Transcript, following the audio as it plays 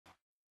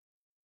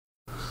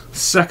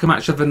Second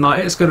match of the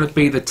night, it's going to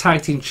be the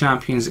tag team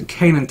champions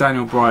Kane and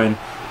Daniel Bryan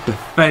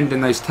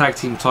defending those tag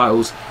team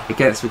titles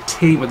against the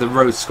team of the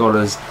Rhodes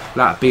Scholars,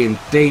 that being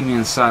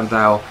Damien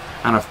Sandow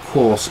and of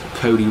course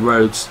Cody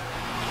Rhodes.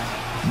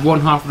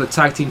 One half of the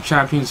tag team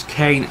champions,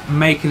 Kane,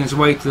 making his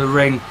way to the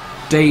ring,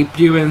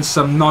 debuting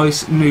some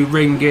nice new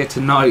ring gear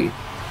tonight.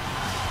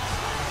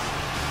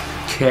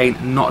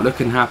 Kane not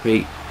looking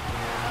happy.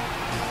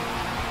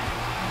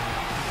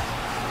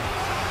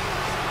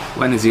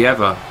 When is he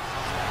ever?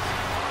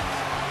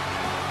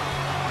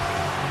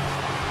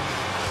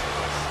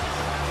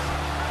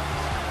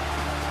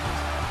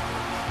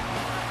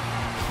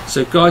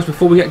 So guys,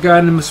 before we get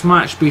going in this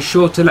match, be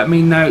sure to let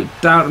me know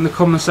down in the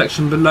comment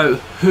section below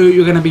who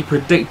you're going to be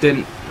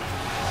predicting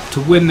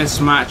to win this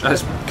match,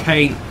 as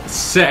Kane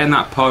setting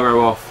that pyro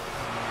off.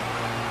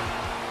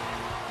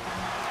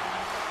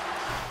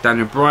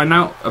 Daniel Bryan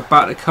now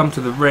about to come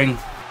to the ring.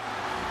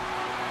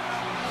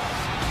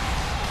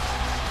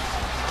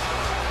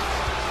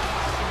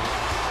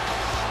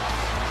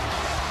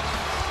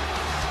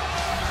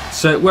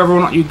 So whether or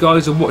not you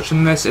guys are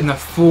watching this in the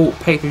full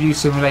pay-per-view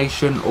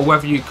simulation, or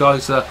whether you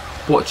guys are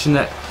watching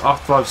it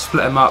after I've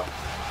split them up,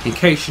 in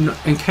case you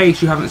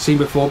haven't seen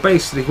before,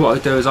 basically what I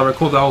do is I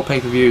record the whole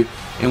pay-per-view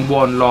in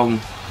one long,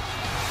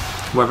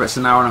 whether it's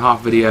an hour and a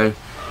half video,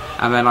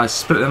 and then I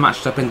split the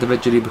matches up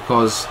individually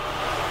because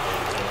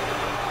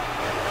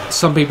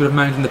some people have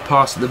moaned in the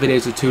past that the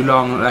videos are too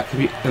long and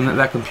that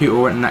their computer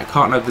or internet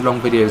can't load the long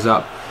videos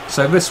up.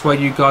 So this way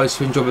you guys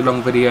who enjoy the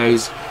long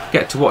videos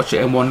get to watch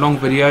it in one long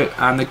video,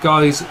 and the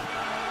guys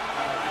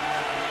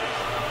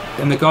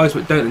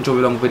that don't enjoy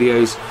the long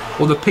videos,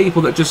 or the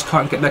people that just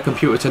can't get their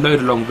computer to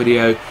load a long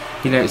video,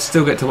 you know,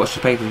 still get to watch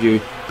the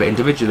pay-per-view but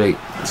individually.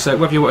 So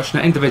whether you're watching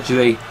it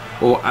individually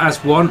or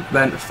as one,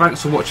 then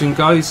thanks for watching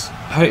guys.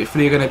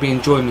 Hopefully you're going to be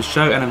enjoying the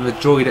show and have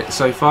enjoyed it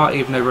so far,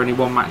 even though we're only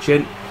one match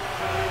in.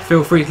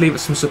 Feel free to leave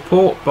us some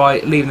support by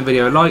leaving the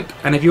video a like,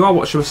 and if you are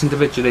watching us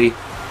individually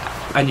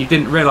and you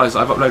didn't realise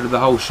I've uploaded the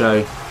whole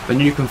show, then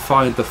you can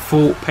find the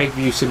full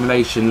pay-per-view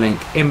simulation link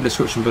in the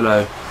description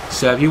below.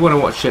 So if you want to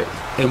watch it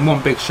in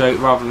one big show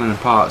rather than in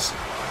parts,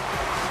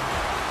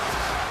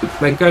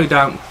 then go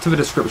down to the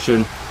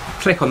description,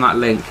 click on that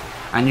link,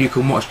 and you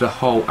can watch the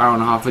whole hour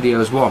and a half video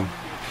as one.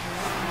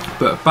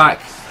 But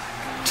back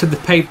to the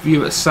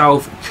pay-per-view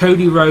itself,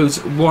 Cody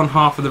Rhodes, one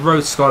half of the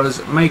Rhodes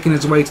Scholars, making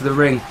his way to the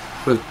ring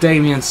with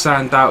Damien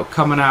Sandow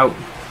coming out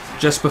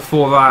just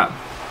before that.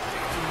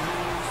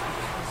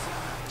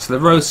 So the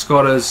Rhodes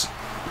Scholars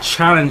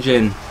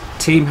challenging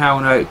Team Hell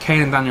No,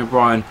 Kane and Daniel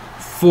Bryan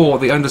for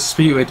the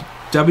undisputed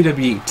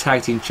WWE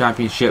Tag Team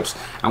Championships,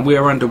 and we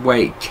are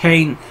underway.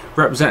 Kane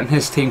representing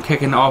his team,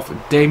 kicking it off.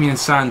 Damien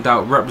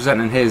Sandow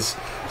representing his.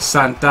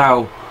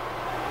 Sandow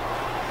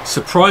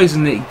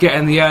surprisingly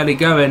getting the early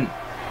going,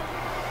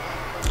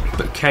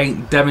 but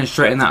Kane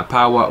demonstrating that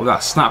power with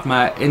that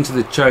snapmare into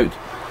the choke.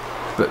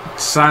 But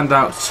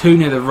Sandow too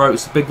near the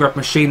ropes. The big red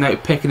machine though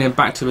picking him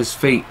back to his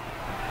feet.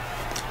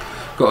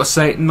 Got to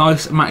say,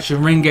 nice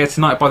matching ring gear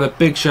tonight by the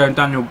Big Show and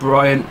Daniel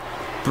Bryan,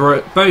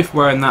 both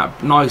wearing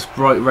that nice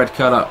bright red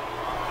colour.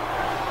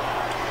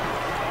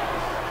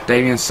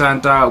 Damien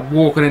Sandow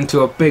walking into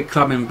a big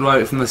clubbing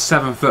blow from the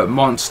 7-foot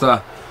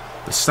monster.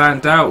 But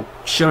Sandow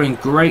showing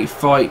great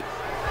fight.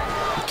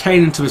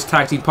 Kane into his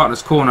tag team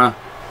partner's corner.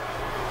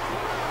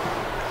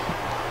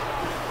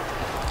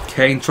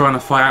 Kane trying to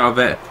fight out of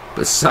it,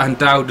 but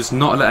Sandow just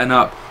not letting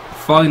up.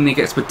 Finally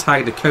gets the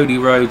tag to Cody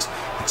Rhodes.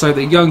 So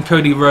the young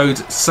Cody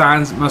Rhodes,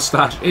 sans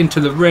moustache, into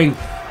the ring.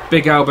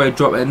 Big elbow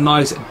drop, a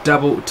nice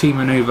double team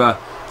maneuver.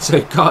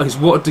 So guys,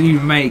 what do you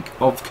make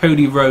of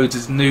Cody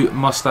Rhodes' new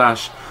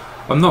moustache?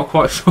 I'm not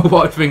quite sure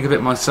what I think of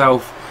it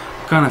myself.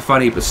 Kind of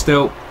funny, but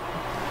still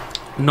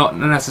not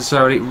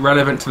necessarily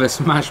relevant to this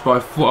match. But I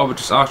thought I would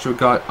just ask you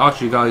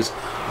guys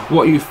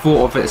what you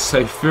thought of it.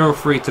 So feel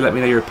free to let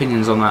me know your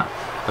opinions on that,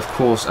 of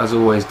course, as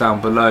always,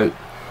 down below.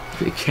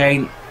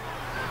 Kane,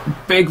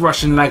 big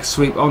Russian leg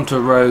sweep onto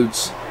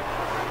Rhodes.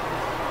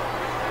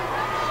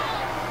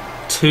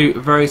 Two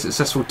very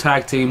successful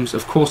tag teams.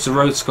 Of course, the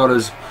Rhodes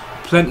Scholars,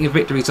 plenty of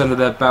victories under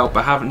their belt,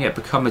 but haven't yet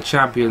become the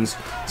champions.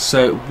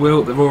 So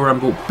will the Royal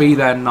Rumble be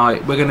their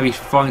night? We're going to be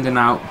finding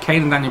out.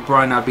 Kane and Daniel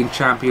Bryan have been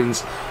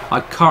champions.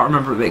 I can't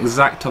remember the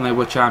exact time they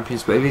were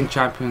champions, but they've been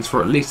champions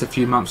for at least a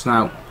few months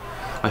now,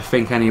 I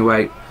think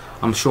anyway.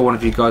 I'm sure one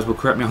of you guys will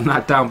correct me on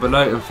that down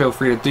below, and feel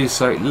free to do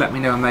so. Let me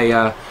know when they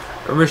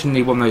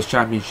originally won those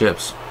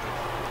championships.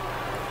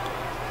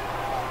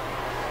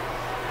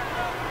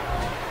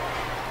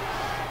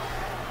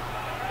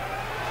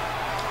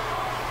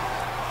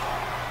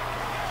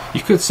 You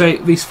could say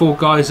these four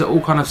guys are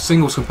all kind of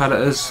singles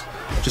competitors,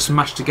 just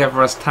mashed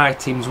together as tag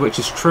teams, which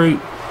is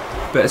true.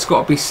 But it's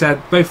got to be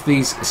said, both of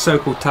these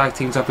so-called tag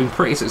teams have been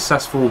pretty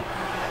successful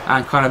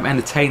and kind of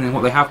entertaining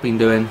what they have been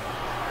doing.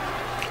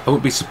 I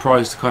wouldn't be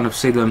surprised to kind of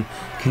see them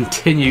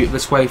continue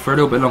this way for a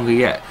little bit longer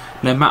yet.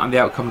 No matter the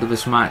outcome of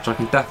this match, I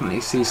can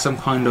definitely see some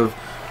kind of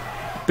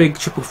big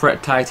triple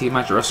threat tag team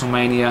match at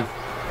WrestleMania.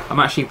 I'm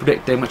actually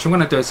predicting, which I'm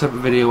going to do a separate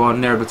video on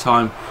nearer the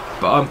time,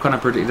 but I'm kind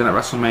of predicting at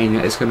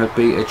WrestleMania it's going to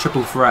be a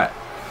triple threat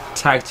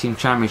tag team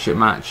championship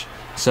match.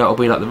 So it'll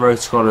be like the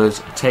Rhodes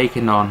Scholars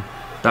taking on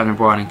Daniel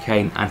Bryan and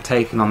Kane, and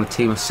taking on the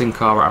team of Sin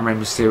Cara and Rey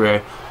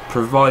Mysterio,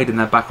 providing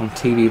they're back on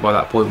TV by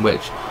that point,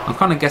 which I'm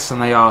kind of guessing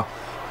they are.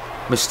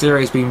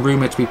 Mysterio's been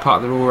rumoured to be part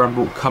of the Royal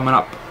Rumble coming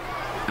up,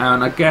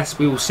 and I guess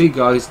we will see,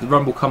 guys, the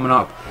Rumble coming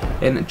up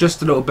in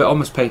just a little bit on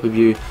this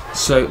pay-per-view.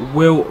 So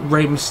will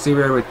Rey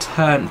Mysterio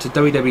return to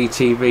WWE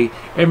TV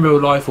in real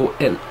life or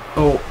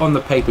on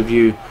the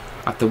pay-per-view?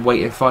 I have to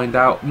wait and find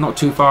out. Not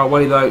too far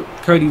away though.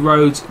 Cody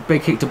Rhodes,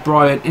 big kick to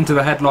Bryan into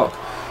the headlock,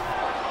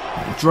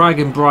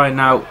 dragging Bryan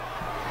out.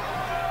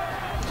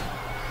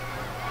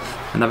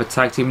 Another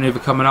tag team maneuver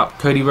coming up.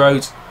 Cody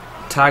Rhodes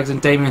tags in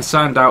Damien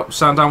Sandow.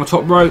 Sandow on the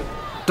top rope.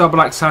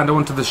 Double axe Sandow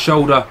onto the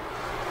shoulder.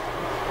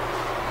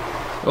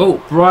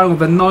 Oh, Bryan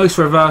with a nice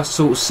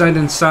reversal,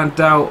 sending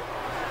Sandow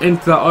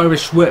into the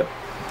Irish whip.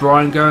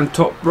 Bryan going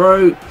top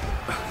rope.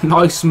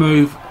 Nice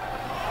move.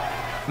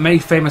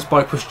 Made famous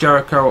by Chris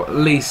Jericho, or at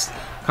least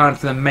kind of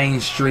to the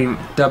mainstream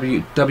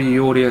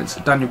WWE audience.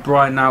 Daniel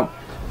Bryan now,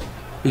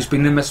 who's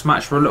been in this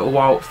match for a little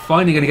while,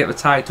 finally going to get the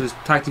tag to his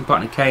tag team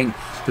partner Kane.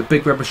 The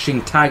Big Red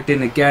Machine tagged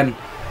in again.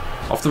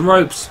 Off the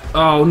ropes.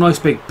 Oh, nice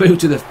big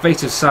boot to the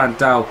face of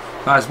Sandow.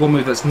 That is one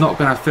move that's not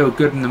going to feel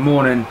good in the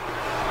morning.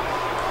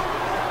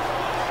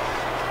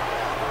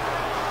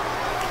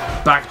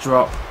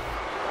 Backdrop.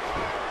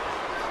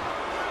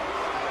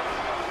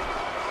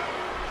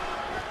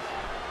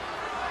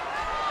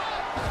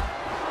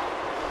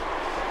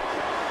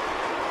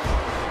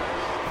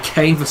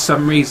 Kane, for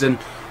some reason,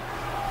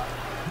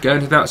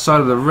 going to the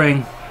outside of the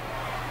ring,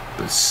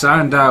 but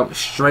Sandow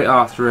straight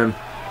after him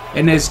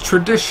in his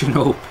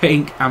traditional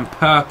pink and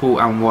purple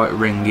and white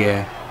ring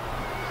gear.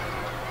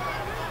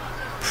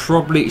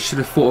 Probably should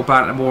have thought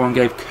about it more and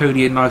gave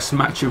Cody a nice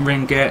matching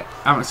ring gear.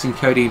 I haven't seen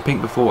Cody in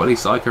pink before, at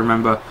least I can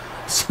remember,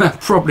 so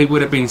that probably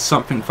would have been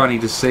something funny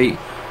to see.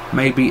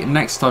 Maybe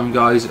next time,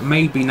 guys,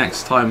 maybe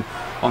next time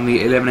on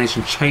the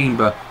Elimination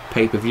Chamber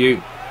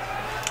pay-per-view.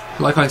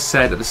 Like I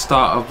said at the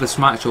start of this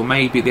match, or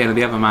maybe at the end of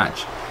the other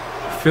match,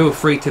 feel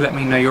free to let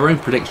me know your own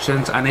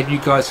predictions, and if you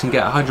guys can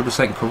get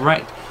 100%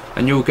 correct,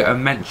 then you'll get a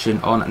mention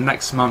on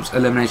next month's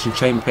Elimination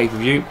Chamber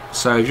pay-per-view.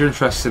 So if you're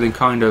interested in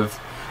kind of,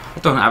 I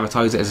don't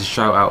advertise it as a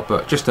shout out,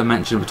 but just a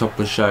mention at the top of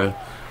the show,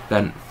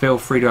 then feel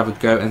free to have a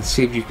go and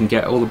see if you can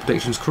get all the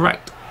predictions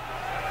correct.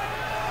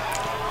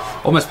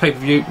 On this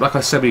pay-per-view, like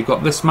I said, we've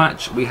got this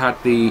match, we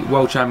had the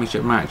World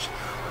Championship match,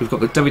 we've got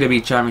the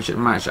WWE Championship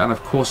match, and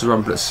of course the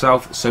Rumble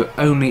itself, so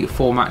only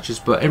 4 matches,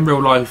 but in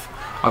real life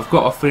I've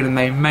got a feeling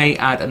they may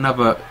add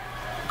another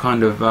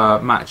kind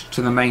of match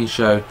to the main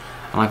show,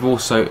 and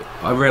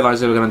I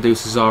realised they were going to do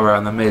Cesaro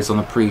and The Miz on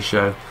the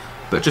pre-show,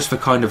 but just for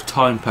kind of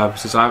time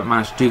purposes I haven't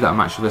managed to do that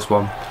match for this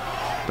one.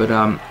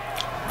 But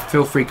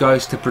feel free,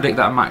 guys, to predict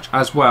that match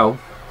as well,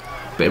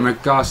 but in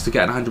regards to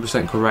getting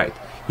 100% correct,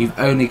 you've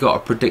only got to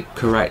predict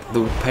correct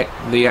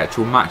the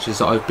actual matches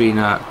that I've been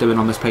doing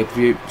on this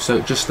pay-per-view, so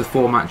just the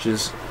 4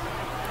 matches.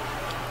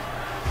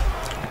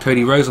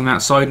 Cody Rhodes on the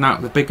outside now,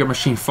 the Big Red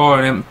Machine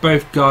following him,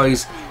 both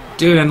guys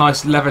doing a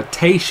nice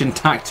levitation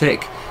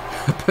tactic,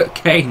 but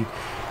Kane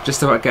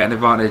just about getting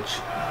advantage.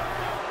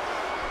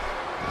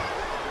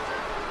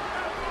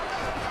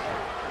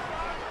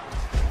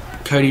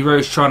 Cody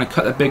Rhodes trying to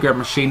cut the Big Red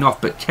Machine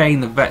off, but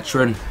Kane, the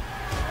veteran,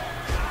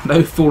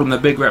 no fall on the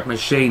Big Red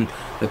Machine.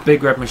 The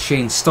Big Red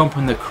Machine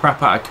stomping the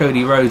crap out of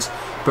Cody Rhodes,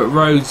 but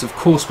Rhodes, of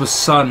course, was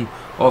son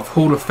of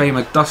Hall of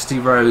Famer Dusty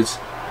Rhodes,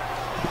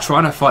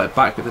 trying to fight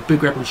back, but the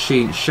Big Red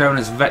Machine showing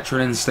his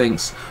veteran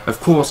instincts. Of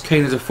course,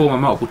 Kane is a former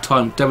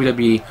multiple-time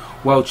WWE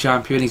World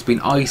Champion. He's been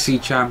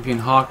IC Champion,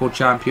 Hardcore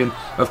Champion,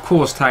 of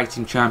course Tag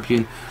Team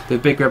Champion. The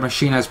Big Red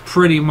Machine has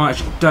pretty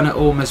much done it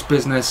all in this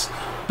business.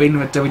 Been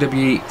with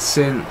WWE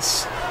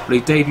since, well,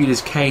 he debuted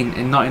as Kane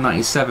in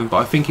 1997, but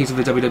I think he's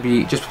with the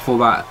WWE just before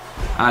that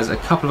as a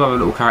couple of other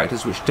little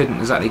characters which didn't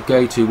exactly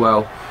go too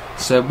well.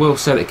 So we'll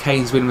say that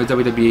Kane's been with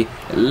WWE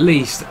at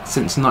least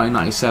since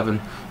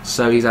 1997.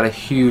 So he's had a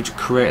huge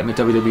career in the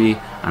WWE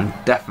and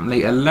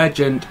definitely a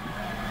legend.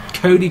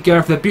 Cody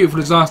going for the beautiful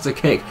disaster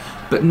kick,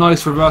 but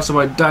nice reversal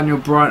by Daniel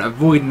Bryan,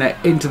 avoiding it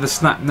into the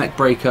snap neck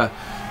breaker,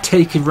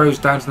 taking Rhodes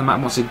down to the mat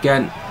once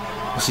again.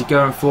 What's he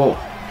going for?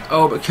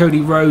 Oh, but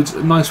Cody Rhodes,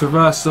 nice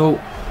reversal.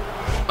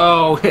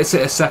 Oh, hits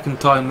it a second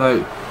time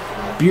though.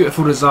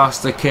 Beautiful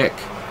disaster kick.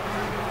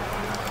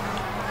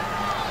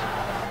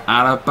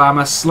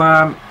 Alabama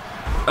slam.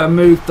 A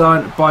move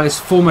done by his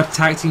former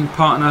tag team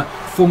partner,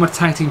 former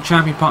tag team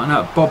champion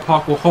partner, Bob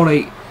Hartwell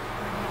Holly.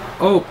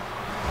 Oh,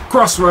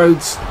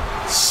 crossroads.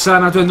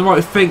 Sandow doing the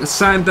right thing.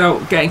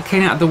 Sandow getting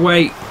Kane out of the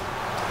way.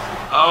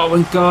 Oh,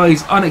 and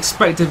guys,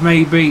 unexpected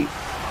maybe,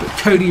 but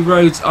Cody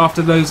Rhodes,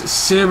 after those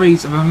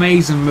series of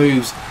amazing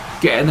moves,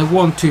 getting the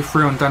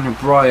 1-2-3 on Daniel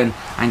Bryan.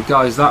 And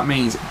guys, that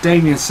means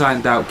Damien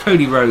Sandow,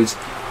 Cody Rhodes,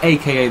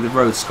 aka the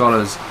Rhodes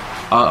Scholars,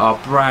 are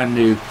our brand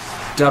new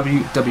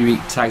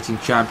WWE Tag Team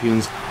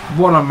Champions.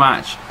 What a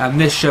match,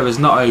 and this show is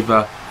not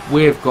over.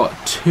 We've got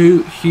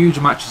 2 huge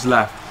matches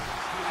left.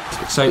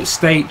 So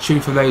stay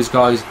tuned for those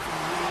guys.